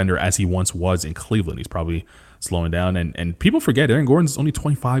of a defender as he once was in Cleveland. He's probably slowing down, and people forget Aaron Gordon's only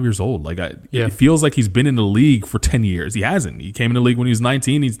 25 years old. It feels like he's been in the league for 10 years. He hasn't. He came in the league when he was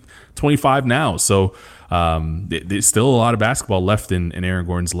 19. He's 25 now. So there's still a lot of basketball left in Aaron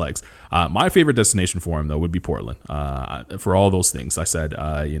Gordon's legs. My favorite destination for him, though, would be Portland. For all those things I said,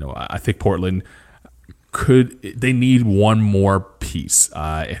 I think Portland they need one more piece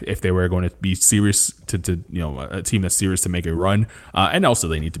if they were going to be serious to a team that's serious to make a run, and also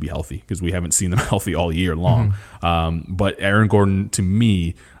they need to be healthy because we haven't seen them healthy all year long. But Aaron Gordon, to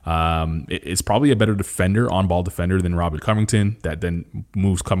me, is probably a better on-ball defender than Robert Covington. That then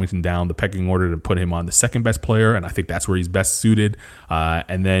moves Covington down the pecking order to put him on the second best player, and I think that's where he's best suited.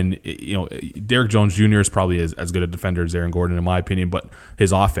 And then Derrick Jones Jr. is probably as good a defender as Aaron Gordon in my opinion, but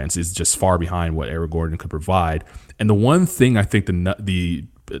his offense is just far behind what Aaron Gordon could provide. And the one thing I think the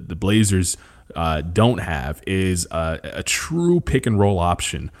Blazers don't have is a true pick and roll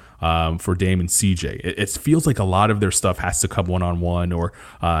option for Dame and CJ. It feels like a lot of their stuff has to come one-on-one, or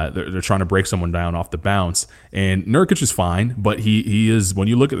they're trying to break someone down off the bounce. And Nurkic is fine, but he is, when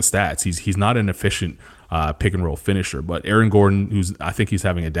you look at the stats, he's not an efficient pick and roll finisher. But Aaron Gordon, I think he's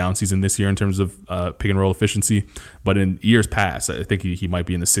having a down season this year in terms of pick and roll efficiency, but in years past, I think he might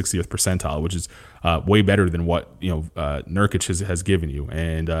be in the 60th percentile, which is way better than what Nurkic has given you.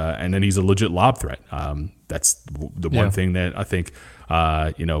 And then he's a legit lob threat. That's the one thing that I think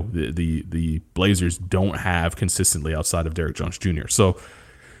the Blazers don't have consistently outside of Derrick Jones Jr. So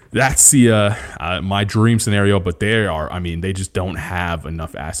that's my dream scenario, but they just don't have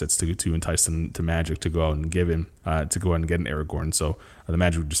enough assets to entice them to Magic to go out and get an Aaron Gordon. So the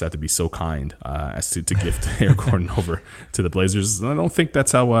Magic would just have to be so kind as to gift Aaron Gordon over to the Blazers. And I don't think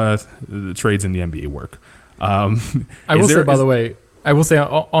that's how the trades in the NBA work. I will say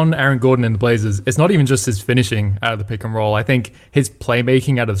on Aaron Gordon and the Blazers, it's not even just his finishing out of the pick and roll. I think his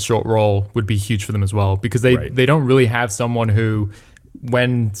playmaking out of the short roll would be huge for them as well, because they don't really have someone who,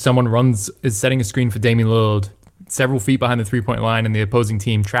 when someone is setting a screen for Damian Lillard, several feet behind the three-point line and the opposing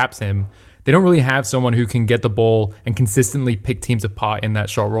team traps him, they don't really have someone who can get the ball and consistently pick teams apart in that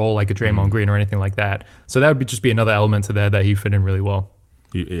short role like a Draymond Green or anything like that. So that would just be another element to there that he fit in really well.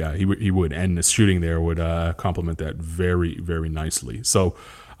 He would, and the shooting there would complement that very, very nicely. So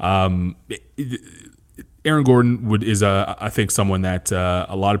Aaron Gordon is I think someone that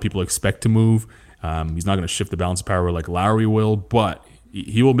a lot of people expect to move. He's not going to shift the balance of power like Lowry will, but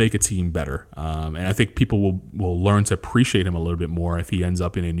he will make a team better. And I think people will learn to appreciate him a little bit more if he ends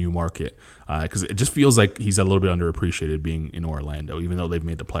up in a new market. Because it just feels like he's a little bit underappreciated being in Orlando, even though they've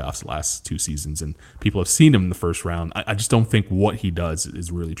made the playoffs the last 2 seasons and people have seen him in the first round. I just don't think what he does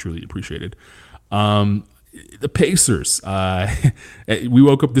is really, truly appreciated. The Pacers. We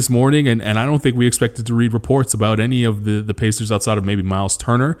woke up this morning, and I don't think we expected to read reports about any of the Pacers outside of maybe Miles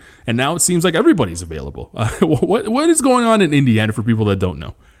Turner. And now it seems like everybody's available. What is going on in Indiana for people that don't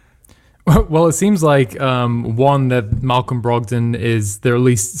know? Well, it seems like one, that Malcolm Brogdon they're at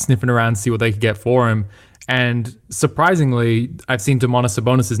least sniffing around to see what they could get for him. And surprisingly, I've seen Domantas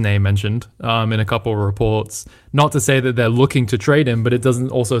Sabonis' name mentioned in a couple of reports. Not to say that they're looking to trade him, but it doesn't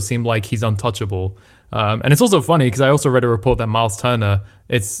also seem like he's untouchable. And it's also funny because I also read a report that Miles Turner,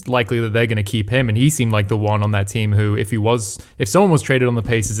 it's likely that they're going to keep him, and he seemed like the one on that team who, if someone was traded on the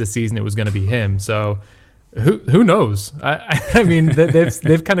Pacers this season, it was going to be him. So who knows? I mean,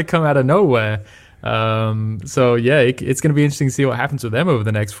 they've kind of come out of nowhere. So yeah, it's going to be interesting to see what happens with them over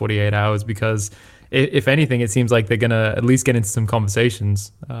the next 48 hours because if anything, it seems like they're going to at least get into some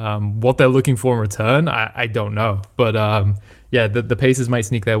conversations. What they're looking for in return, I don't know. But yeah, the Pacers might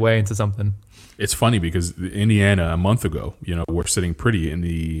sneak their way into something. It's funny because Indiana a month ago, were sitting pretty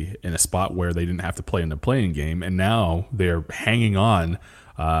in a spot where they didn't have to play in the play-in game, and now they're hanging on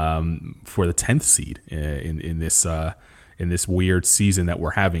for the 10th seed in this weird season that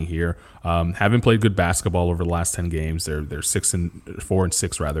we're having here. Haven't played good basketball over the last 10 games. They're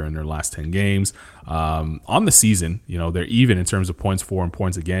 4-6 rather in their last 10 games. On the season, they're even in terms of points for and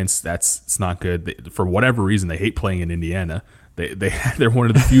points against. It's not good. For whatever reason, they hate playing in Indiana. They're one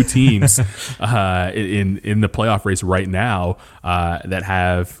of the few teams in the playoff race right now that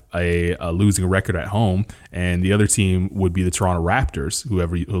have a losing record at home, and the other team would be the Toronto Raptors, who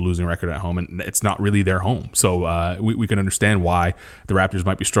have a losing record at home, and it's not really their home. So we can understand why the Raptors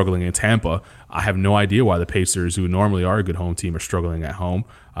might be struggling in Tampa. I have no idea why the Pacers, who normally are a good home team, are struggling at home.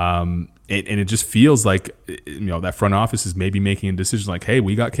 And it just feels like that front office is maybe making a decision like, hey,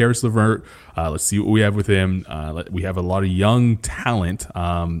 we got Karis LeVert. Let's see what we have with him. We have a lot of young talent,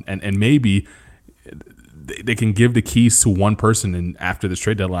 and maybe they can give the keys to one person and after this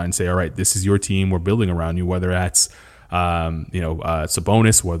trade deadline and say, all right, this is your team. We're building around you, whether that's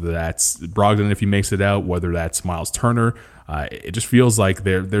Sabonis, whether that's Brogdon if he makes it out, whether that's Miles Turner. It just feels like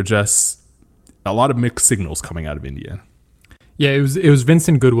they're just a lot of mixed signals coming out of Indiana. Yeah, it was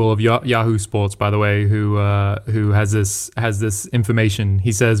Vincent Goodwill of Yahoo Sports, by the way, who has this information.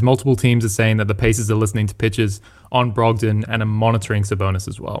 He says multiple teams are saying that the Pacers are listening to pitches on Brogdon and are monitoring Sabonis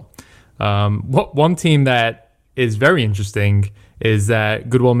as well. One team that is very interesting is that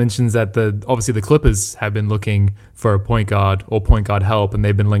Goodwill mentions that obviously the Clippers have been looking for a point guard or point guard help, and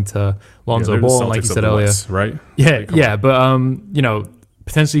they've been linked to Lonzo Ball, like you said earlier, West, right? Yeah, but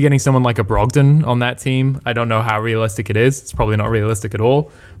potentially getting someone like a Brogdon on that team, I don't know how realistic it is. It's probably not realistic at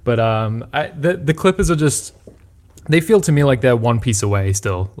all. But the Clippers are just, they feel to me like they're one piece away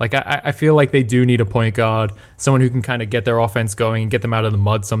still. Like I feel like they do need a point guard, someone who can kind of get their offense going and get them out of the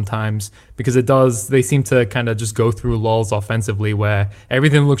mud sometimes, because they seem to kind of just go through lulls offensively where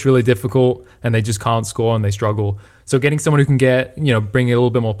everything looks really difficult and they just can't score and they struggle. So getting someone who can bring a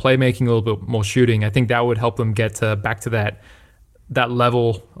little bit more playmaking, a little bit more shooting, I think that would help them get back to that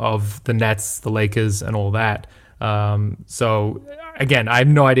level of the Nets, the Lakers, and all that. So again, I have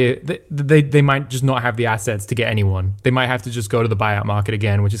no idea. They might just not have the assets to get anyone. They might have to just go to the buyout market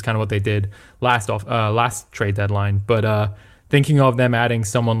again, which is kind of what they did last trade deadline. But thinking of them adding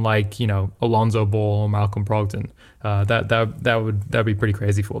someone like Alonzo Ball or Malcolm Brogdon, that'd be pretty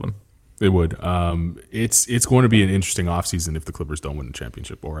crazy for them. It would. It's going to be an interesting offseason if the Clippers don't win the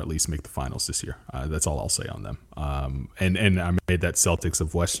championship or at least make the finals this year. That's all I'll say on them. And I made that Celtics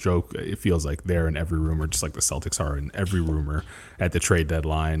of West joke. It feels like they're in every rumor, just like the Celtics are in every rumor at the trade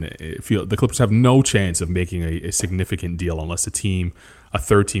deadline. The Clippers have no chance of making a significant deal unless a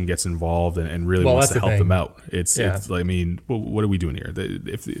third team gets involved and really wants to help them out. It's I mean, what are we doing here?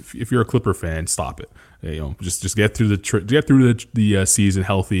 If you're a Clipper fan, stop it. Just get through the season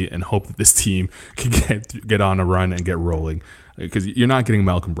healthy and hope that this team can get on a run and get rolling. because you're not getting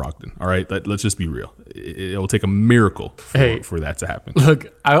Malcolm Brogdon. All right, let's just be real. It will take a miracle for that to happen. Look,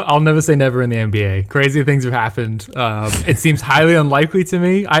 I'll never say never in the NBA. Crazy things have happened. It seems highly unlikely to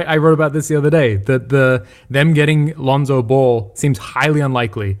me. I wrote about this the other day, that them getting Lonzo Ball seems highly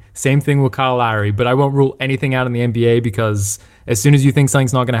unlikely. Same thing with Kyle Lowry, but I won't rule anything out in the NBA because as soon as you think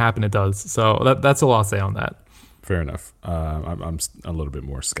something's not going to happen, it does. So that's all I'll say on that. Fair enough. I'm a little bit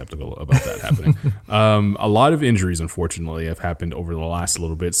more skeptical about that happening. A lot of injuries, unfortunately, have happened over the last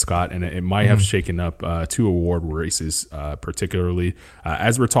little bit, Scott, and it might have shaken up 2 award races, particularly.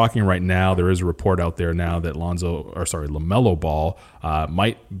 As we're talking right now, there is a report out there now that LaMelo Ball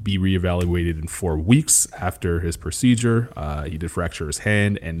might be reevaluated in 4 weeks after his procedure. He did fracture his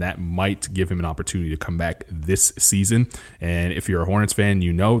hand, and that might give him an opportunity to come back this season. And if you're a Hornets fan,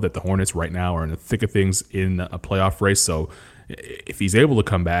 you know that the Hornets right now are in the thick of things in a playoff race. So if he's able to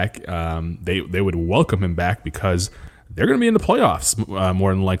come back, they would welcome him back because they're going to be in the playoffs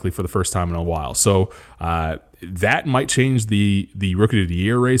more than likely for the first time in a while. So that might change the Rookie of the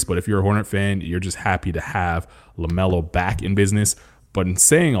Year race. But if you're a Hornet fan, you're just happy to have LaMelo back in business. But in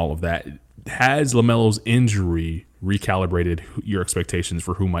saying all of that, has LaMelo's injury recalibrated your expectations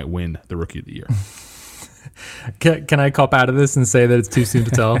for who might win the Rookie of the Year? Can I cop out of this and say that it's too soon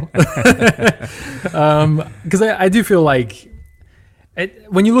to tell? Because I do feel like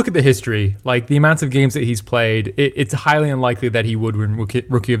when you look at the history, like the amounts of games that he's played, it's highly unlikely that he would win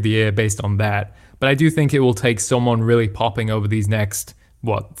Rookie of the Year based on that. But I do think it will take someone really popping over these next,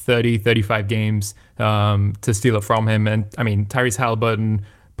 30, 35 games to steal it from him. And I mean, Tyrese Halliburton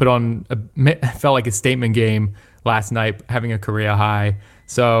felt like a statement game last night, having a career high.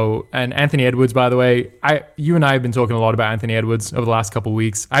 So, and Anthony Edwards, by the way, you and I have been talking a lot about Anthony Edwards over the last couple of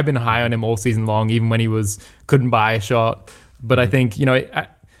weeks. I've been high on him all season long, even when he couldn't buy a shot. But I think,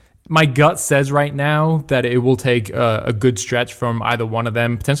 my gut says right now that it will take a good stretch from either one of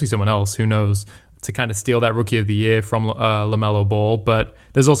them, potentially someone else, who knows, to kind of steal that Rookie of the Year from LaMelo Ball. But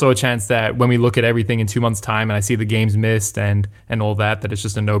there's also a chance that when we look at everything in 2 months' time and I see the games missed and all that it's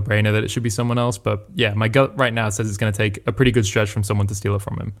just a no-brainer that it should be someone else. But yeah, my gut right now says it's going to take a pretty good stretch from someone to steal it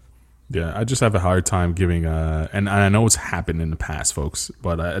from him. Yeah, I just have a hard time giving, and I know it's happened in the past, folks,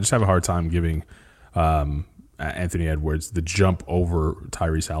 but I just have a hard time giving Anthony Edwards the jump over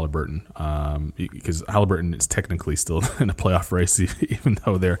Tyrese Halliburton, because Halliburton is technically still in a playoff race, even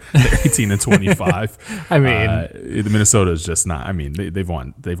though they're 18 and 25. I mean, the Minnesota is just not. I mean, they've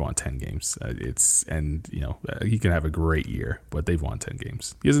won 10 games. He can have a great year, but they've won 10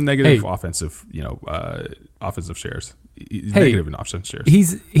 games. He has a negative offensive shares. Negative in offensive shares.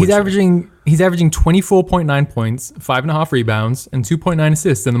 He's averaging 24.9 points, 5.5 rebounds, and 2.9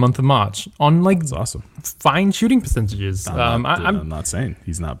 assists in the month of March on That's awesome. Fine shooting percentages. I'm not saying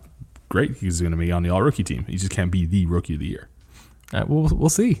he's not great. He's going to be on the all-rookie team. He just can't be the Rookie of the Year. We'll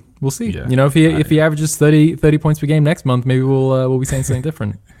see. Yeah. If he averages 30 points per game next month, maybe we'll be saying something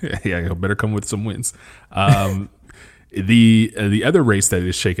different. Yeah, he'll better come with some wins. The other race that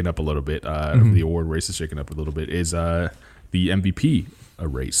is shaken up a little bit, the award race is shaken up a little bit, is the MVP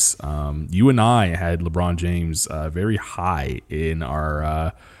race. You and I had LeBron James very high in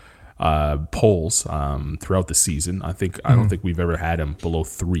our polls throughout the season. I don't think we've ever had him below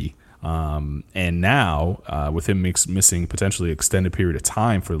 3. And now, with him missing potentially extended period of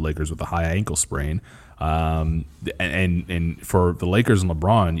time for the Lakers with a high ankle sprain, and for the Lakers and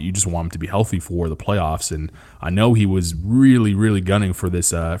LeBron, you just want him to be healthy for the playoffs. And I know he was really, really gunning for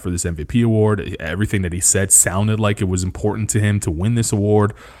this MVP award. Everything that he said sounded like it was important to him to win this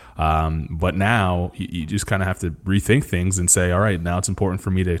award. But now you just kind of have to rethink things and say, all right, now it's important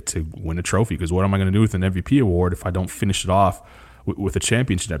for me to win a trophy, because what am I going to do with an MVP award if I don't finish it off with a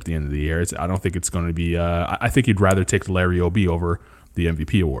championship at the end of the year? I don't think it's going to be. I think you'd rather take the Larry O'B over the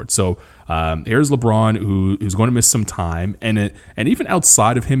MVP award. So here's LeBron, who's going to miss some time, and even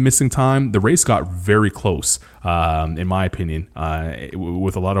outside of him missing time, the race got very close, in my opinion,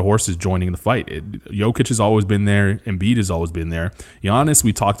 with a lot of horses joining the fight. Jokic has always been there, Embiid has always been there. Giannis,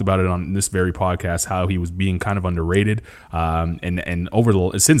 we talked about it on this very podcast, how he was being kind of underrated, and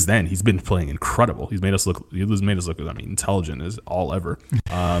since then he's been playing incredible. He made us look intelligent as all ever.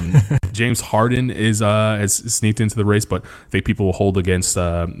 James Harden has sneaked into the race, but I think people will hold the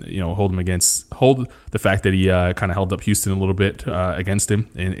fact that he kind of held up Houston a little bit against him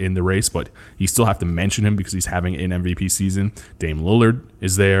in the race, but you still have to mention him because he's having an MVP season. Dame Lillard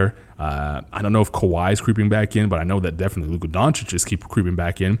is there. I don't know if Kawhi is creeping back in, but I know that definitely Luka Doncic is keep creeping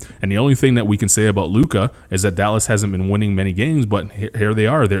back in. And the only thing that we can say about Luka is that Dallas hasn't been winning many games, but here they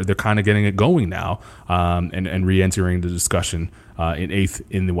are. They're kind of getting it going now, and re-entering the discussion in 8th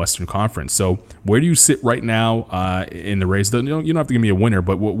in the Western Conference. So where do you sit right now in the race? You don't have to give me a winner,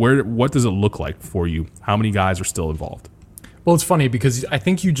 but what does it look like for you? How many guys are still involved? Well, it's funny because I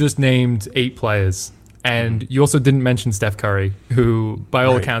think you just named 8 players. And you also didn't mention Steph Curry, who, by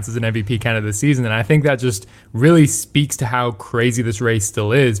all accounts, is an MVP candidate this season. And I think that just really speaks to how crazy this race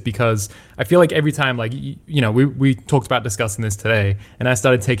still is, because I feel like every time, like, we talked about discussing this today, and I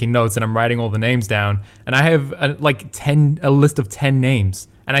started taking notes, and I'm writing all the names down, and I have a list of 10 names.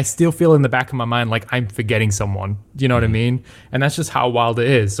 And I still feel in the back of my mind like I'm forgetting someone. Do you know what I mean? And that's just how wild it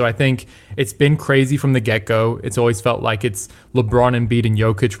is. So I think it's been crazy from the get-go. It's always felt like it's LeBron, Embiid, and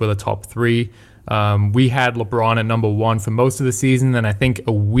Jokic were the top 3. We had LeBron at number 1 for most of the season, and I think it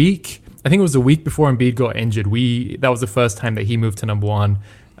was a week before Embiid got injured. That was the first time that he moved to number 1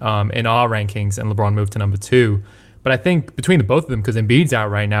 in our rankings, and LeBron moved to number 2. But I think between the both of them, because Embiid's out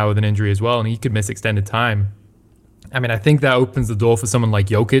right now with an injury as well, and he could miss extended time, I mean, I think that opens the door for someone like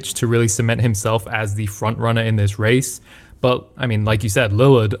Jokic to really cement himself as the front runner in this race. But I mean, like you said,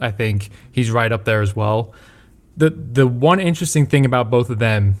 Lillard, I think he's right up there as well. The one interesting thing about both of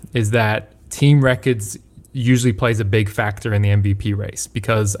them is that team records usually plays a big factor in the MVP race,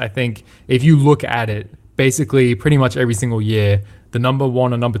 because I think if you look at it, basically pretty much every single year, the number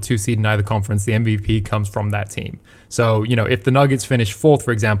 1 or number 2 seed in either conference, the MVP comes from that team. So, if the Nuggets finish 4th,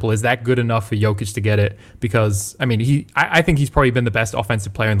 for example, is that good enough for Jokic to get it? Because, I mean, I think he's probably been the best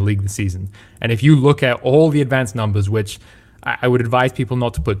offensive player in the league this season. And if you look at all the advanced numbers, which I would advise people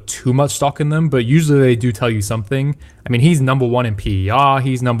not to put too much stock in them, but usually they do tell you something. I mean, he's number 1 in PER.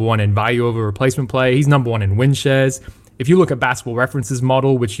 He's number 1 in value over replacement play. He's number 1 in win shares. If you look at Basketball Reference's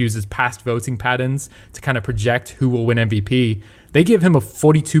model, which uses past voting patterns to kind of project who will win MVP, they give him a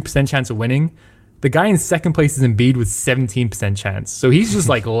 42% chance of winning. The guy in second place is Embiid with 17% chance. So he's just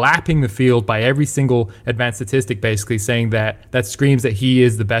like lapping the field by every single advanced statistic, basically saying that screams that he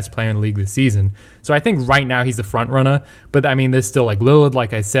is the best player in the league this season. So I think right now he's the front runner. But I mean, there's still like Lillard,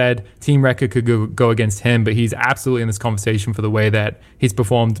 like I said, team record could go against him, but he's absolutely in this conversation for the way that he's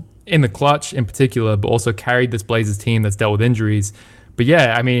performed in the clutch in particular, but also carried this Blazers team that's dealt with injuries. But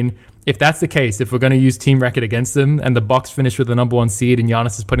yeah, I mean, if that's the case, if we're going to use team record against them and the Bucks finish with the number 1 seed and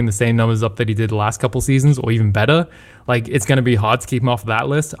Giannis is putting the same numbers up that he did the last couple seasons or even better, like it's going to be hard to keep him off of that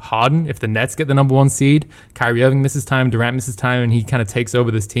list. Harden, if the Nets get the number 1 seed, Kyrie Irving misses time, Durant misses time, and he kind of takes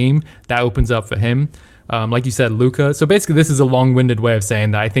over this team, that opens up for him. Like you said, Luka. So basically this is a long-winded way of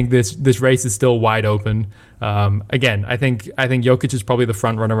saying that I think this race is still wide open. Again, I think Jokic is probably the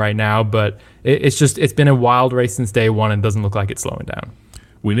front runner right now, but it's been a wild race since day one and doesn't look like it's slowing down.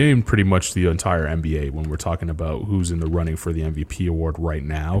 We named pretty much the entire NBA when we're talking about who's in the running for the MVP award right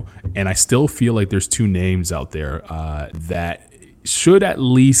now. And I still feel like there's 2 names out there that should at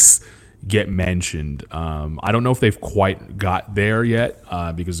least get mentioned. I don't know if they've quite got there yet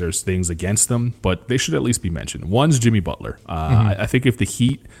because there's things against them, but they should at least be mentioned. One's Jimmy Butler. I think if the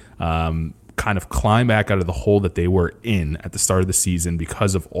Heat kind of climb back out of the hole that they were in at the start of the season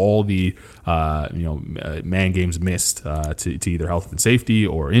because of all the man games missed to either health and safety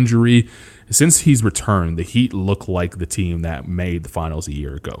or injury. Since he's returned, the Heat look like the team that made the finals a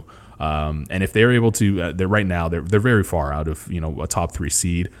year ago. And if they're able to, they're right now they're very far out of a top 3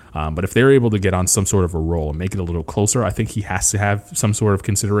 seed. But if they're able to get on some sort of a roll and make it a little closer, I think he has to have some sort of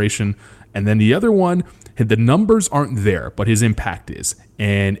consideration. And then the other one, the numbers aren't there, but his impact is.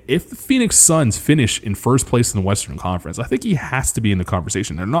 And if the Phoenix Suns finish in first place in the Western Conference, I think he has to be in the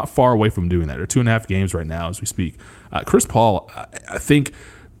conversation. They're not far away from doing that. They're 2.5 games right now as we speak. Chris Paul, I think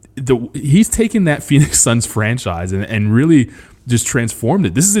he's taken that Phoenix Suns franchise and really just transformed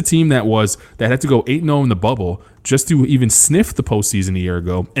it. This is a team that had to go 8-0 in the bubble just to even sniff the postseason a year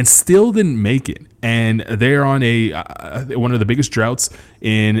ago and still didn't make it. And they're on one of the biggest droughts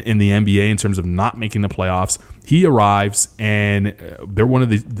in the NBA in terms of not making the playoffs. He arrives and they're one of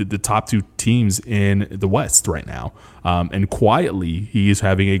the top 2 teams in the West right now. And quietly, he is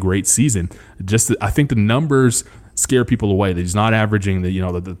having a great season. I think the numbers scare people away. That he's not averaging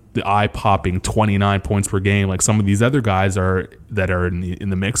the eye-popping 29 points per game like some of these other guys that are in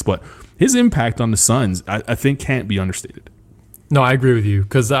the mix. But his impact on the Suns, I think, can't be understated. No, I agree with you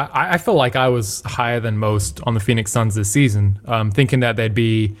because I feel like I was higher than most on the Phoenix Suns this season, thinking that they'd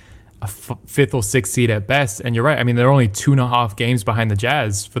be a 5th or 6th seed at best. And you're right. I mean, they're only 2.5 games behind the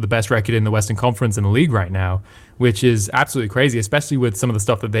Jazz for the best record in the Western Conference in the league right now, which is absolutely crazy, especially with some of the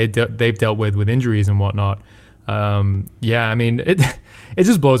stuff that they've dealt with injuries and whatnot. Yeah, I mean, it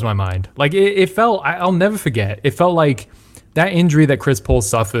just blows my mind. Like it felt, I'll never forget. It felt like that injury that Chris Paul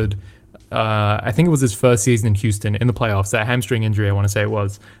suffered. I think it was his first season in Houston in the playoffs, that hamstring injury, I want to say it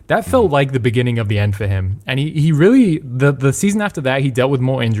was. That felt like the beginning of the end for him. And he really, the season after that, he dealt with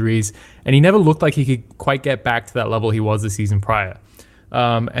more injuries, and he never looked like he could quite get back to that level he was the season prior.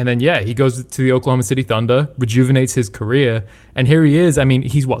 And then, he goes to the Oklahoma City Thunder, rejuvenates his career, and here he is. I mean,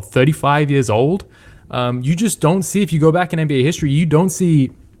 he's 35 years old? You just don't see, if you go back in NBA history, you don't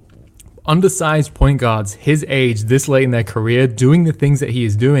see undersized point guards his age this late in their career doing the things that he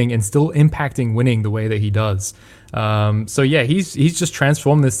is doing and still impacting winning the way that he does. He's just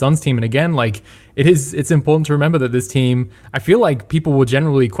transformed this Suns team. And again, like it's important to remember that this team, I feel like people were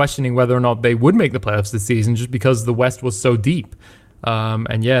generally questioning whether or not they would make the playoffs this season just because the West was so deep.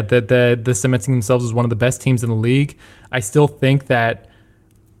 They're cementing themselves as one of the best teams in the league. I still think that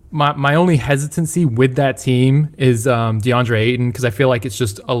my only hesitancy with that team is DeAndre Ayton, because I feel like it's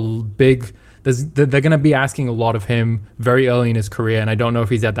just a big. They're going to be asking a lot of him very early in his career, and I don't know if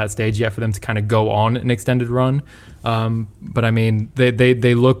he's at that stage yet for them to kind of go on an extended run. But I mean,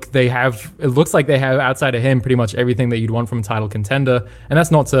 it looks like they have outside of him pretty much everything that you'd want from a title contender, and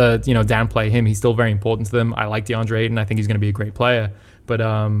that's not to downplay him. He's still very important to them. I like DeAndre Ayton. I think he's going to be a great player. But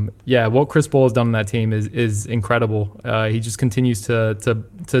what Chris Paul has done on that team is incredible. He just continues to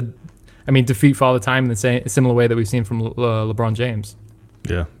defeat Father Time in the similar way that we've seen from LeBron James.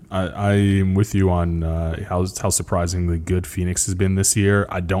 Yeah, I am with you on how surprisingly good Phoenix has been this year.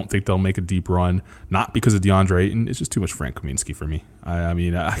 I don't think they'll make a deep run, not because of DeAndre Ayton. It's just too much Frank Kaminsky for me. I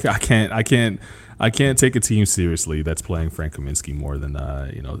can't take a team seriously that's playing Frank Kaminsky more than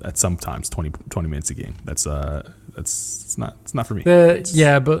at sometimes 20 minutes a game. It's not for me. But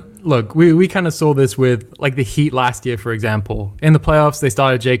look, we kind of saw this with like the Heat last year, for example. In the playoffs, they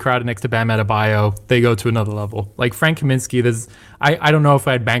started Jay Crowder next to Bam Adebayo. They go to another level. Like Frank Kaminsky, I don't know if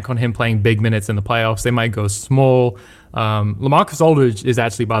I'd bank on him playing big minutes in the playoffs. They might go small. LaMarcus Aldridge is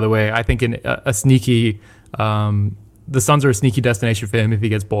actually, by the way, I think a sneaky. The Suns are a sneaky destination for him if he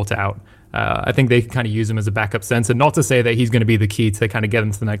gets bought out. I think they can kind of use him as a backup center. Not to say that he's going to be the key to kind of get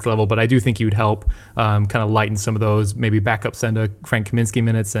him to the next level, but I do think he would help kind of lighten some of those maybe backup center Frank Kaminsky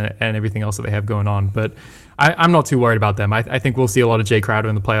minutes and everything else that they have going on. But I'm not too worried about them. I think we'll see a lot of Jay Crowder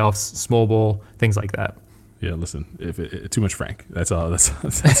in the playoffs, small ball, things like that. Yeah, listen, too much Frank. That's all. That's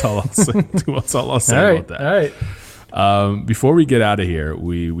all I'll say. That's all I'll say about that. All right. Before we get out of here,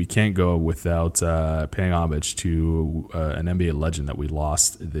 we can't go without paying homage to an NBA legend that we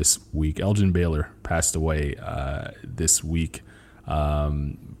lost this week. Elgin Baylor passed away this week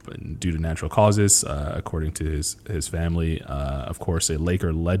due to natural causes, according to his family. Of course, a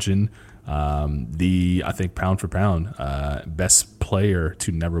Laker legend. I think pound for pound, best player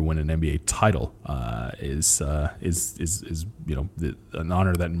to never win an NBA title is an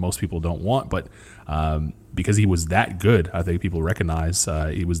honor that most people don't want, but because he was that good, I think people recognize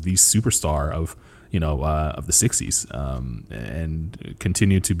he was the superstar of the 60s and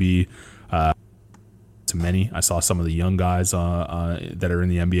continued to be to many. I saw some of the young guys that are in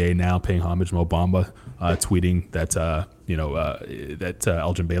the NBA now paying homage. Mo Bamba tweeting that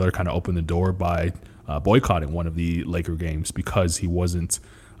Elgin Baylor kind of opened the door by boycotting one of the Laker games because he wasn't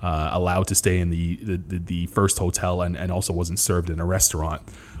allowed to stay in the first hotel and also wasn't served in a restaurant.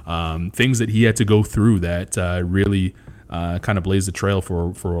 Things that he had to go through that really kind of blazed the trail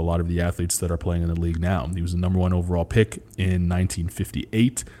for a lot of the athletes that are playing in the league now. He was the number 1 overall pick in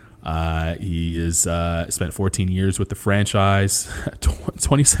 1958. He is spent 14 years with the franchise,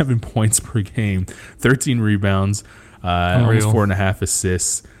 27 points per game, 13 rebounds, almost 4.5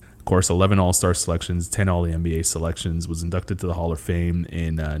 assists. Of course, 11 All-Star selections, 10 All-NBA selections, was inducted to the Hall of Fame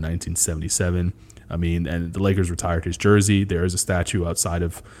in 1977. I mean, and the Lakers retired his jersey. There is a statue outside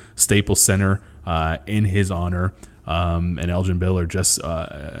of Staples Center in his honor. And Elgin Baylor, just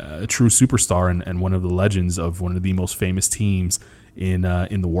a true superstar and one of the legends of one of the most famous teams in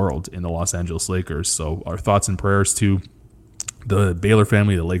the world, in the Los Angeles Lakers. So our thoughts and prayers to the Baylor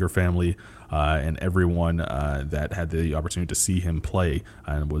family, the Laker family, and everyone that had the opportunity to see him play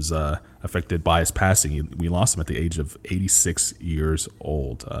and was affected by his passing. We lost him at the age of 86 years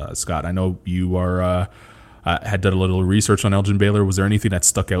old. Scott, I know you had done a little research on Elgin Baylor. Was there anything that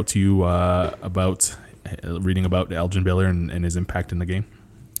stuck out to you about reading about Elgin Baylor and his impact in the game?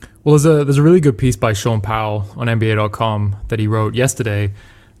 Well, there's a really good piece by Sean Powell on NBA.com that he wrote yesterday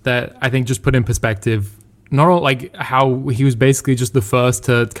that I think just put in perspective not only like how he was basically just the first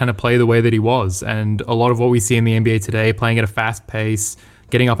to kind of play the way that he was, and a lot of what we see in the NBA today, playing at a fast pace,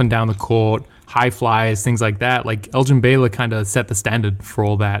 getting up and down the court, high flyers, things like that. Like Elgin Baylor kind of set the standard for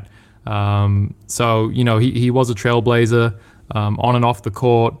all that. So, he was a trailblazer on and off the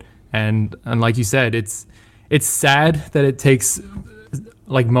court. And like you said, it's sad that it takes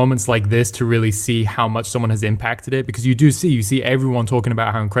like moments like this to really see how much someone has impacted it, because you see everyone talking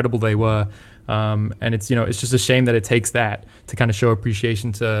about how incredible they were. And it's just a shame that it takes that to kind of show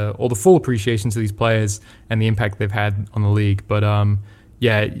appreciation to, or the full appreciation to these players and the impact they've had on the league. But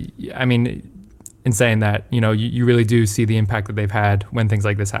I mean, in saying that, you really do see the impact that they've had when things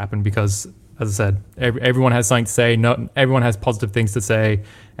like this happen, because as I said, everyone has something to say. Not everyone has positive things to say,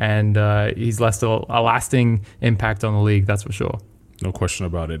 and he's left a lasting impact on the league. That's for sure. No question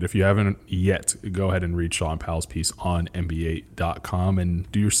about it. If you haven't yet, go ahead and read Sean Powell's piece on NBA.com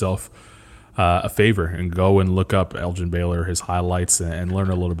and do yourself a favor and go and look up Elgin Baylor, his highlights, and learn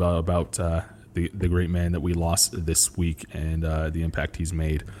a little bit about the great man that we lost this week and the impact he's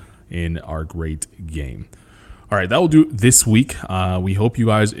made in our great game. All right, that will do this week. We hope you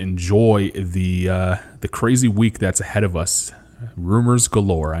guys enjoy the crazy week that's ahead of us. Rumors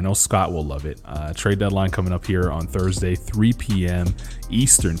galore. I know Scott will love it. Trade deadline coming up here on Thursday, 3 p.m.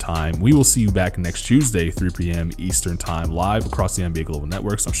 Eastern Time. We will see you back next Tuesday, 3 p.m. Eastern Time, live across the NBA Global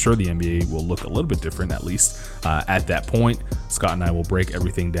Networks. I'm sure the NBA will look a little bit different, at least at that point. Scott and I will break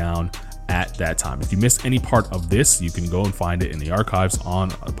everything down at that time. If you missed any part of this, you can go and find it in the archives on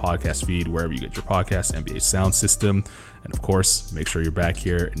a podcast feed, wherever you get your podcast, NBA Sound System. And of course, make sure you're back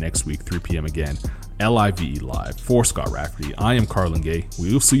here next week, 3 p.m. again, LIVE Live. For Scott Rafferty, I am Carlin Gay.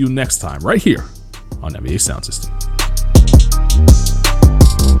 We will see you next time right here on NBA Sound System.